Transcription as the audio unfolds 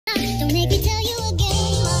Don't make me tell you again.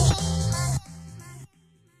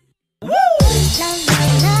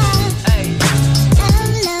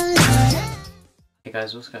 Hey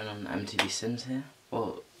guys, what's going on? MTV Sims here.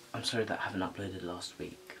 Well, I'm sorry that I haven't uploaded last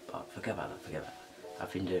week, but forget about that, forget about that.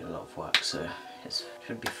 I've been doing a lot of work, so it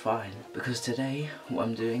should be fine. Because today, what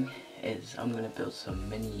I'm doing is I'm gonna build some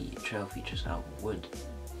mini trail features out of wood.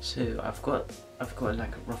 So I've got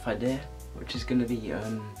like a rough idea, which is gonna be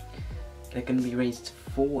they're gonna be raised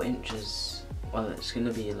 4 inches. Well, it's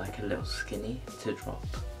gonna be like a little skinny to drop,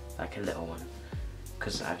 like a little one,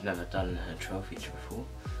 because I've never done a trail feature before.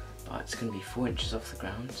 But it's going to be 4 inches off the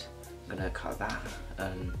ground. I'm going to cut that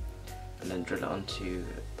and then drill it onto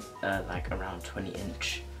like around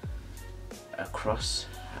 20-inch across,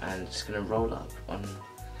 and it's going to roll up on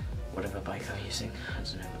whatever bike I'm using. I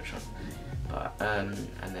don't know which one, but and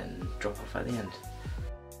then drop off at the end.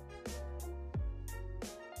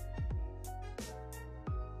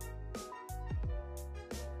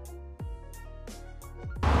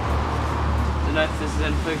 Don't know if this is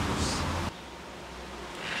in focus.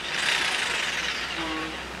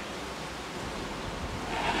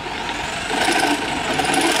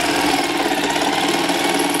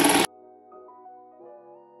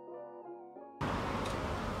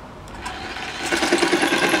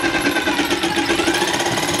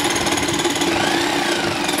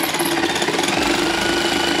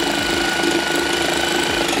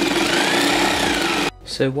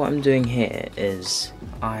 So what I'm doing here is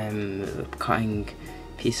I'm cutting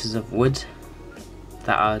pieces of wood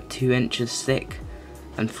that are 2 inches thick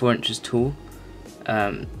and 4 inches tall,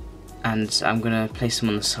 and I'm gonna place them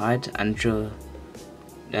on the side and drill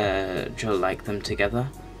like them together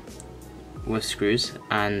with screws,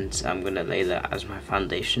 and I'm gonna lay that as my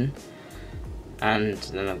foundation, and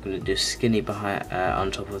then I'm gonna do skinny behind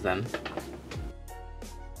on top of them.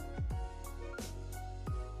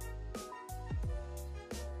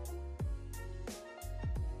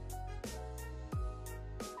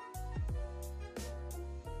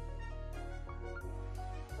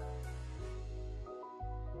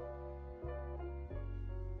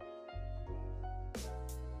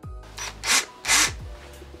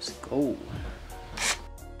 Let's go.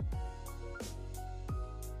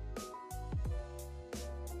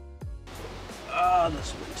 Ah,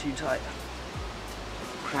 that's a bit too tight.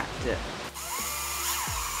 Cracked it.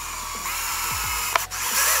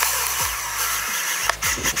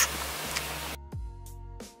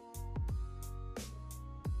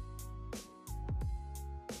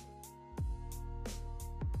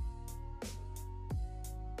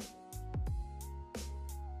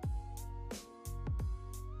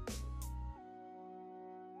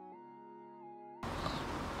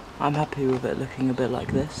 I'm happy with it looking a bit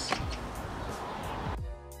like this.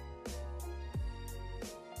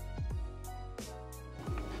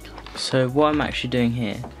 So what I'm actually doing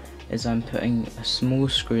here is I'm putting a small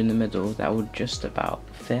screw in the middle that will just about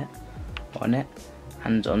fit on it,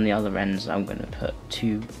 and on the other ends I'm going to put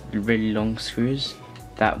 2 really long screws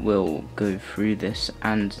that will go through this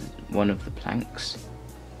and one of the planks,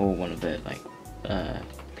 or one of the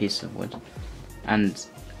piece of wood. And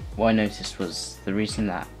what I noticed was the reason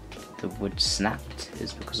that the wood snapped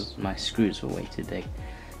is because my screws were way too big.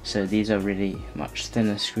 So these are really much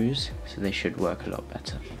thinner screws, so they should work a lot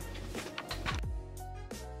better.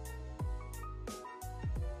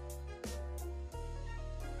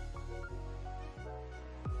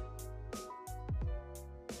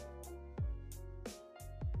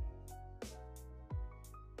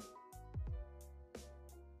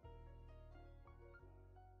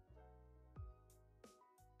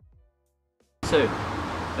 So,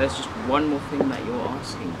 there's just one more thing that you're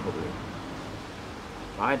asking probably.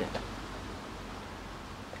 Ride it.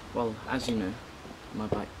 Well, as you know, my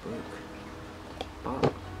bike broke.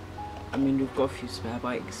 But, I mean, we've got a few spare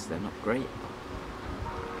bikes, they're not great,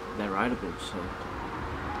 but they're rideable, so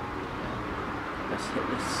yeah, let's hit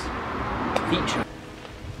this feature.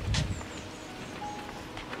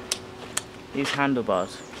 These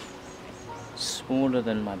handlebars, smaller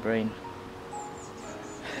than my brain.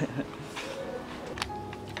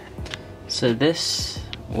 So this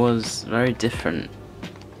was very different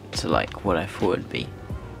to like what I thought it'd be.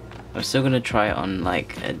 I'm still gonna try it on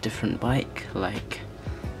like a different bike, like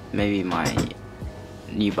maybe my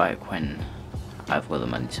new bike when I've got the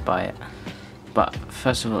money to buy it. But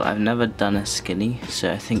first of all, I've never done a skinny,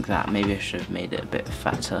 so I think that maybe I should have made it a bit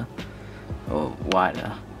fatter or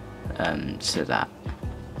wider, so that,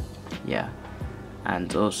 yeah.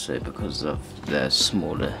 And also because of the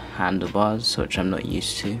smaller handlebars, which I'm not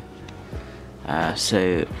used to.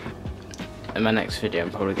 So in my next video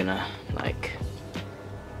I'm probably gonna like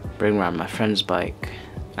bring around my friend's bike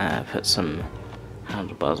put some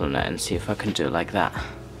handlebars on it and see if I can do it like that.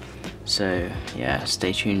 So yeah,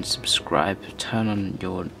 stay tuned, subscribe, turn on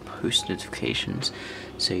your post notifications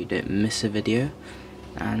so you don't miss a video,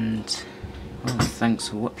 and well, thanks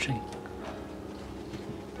for watching.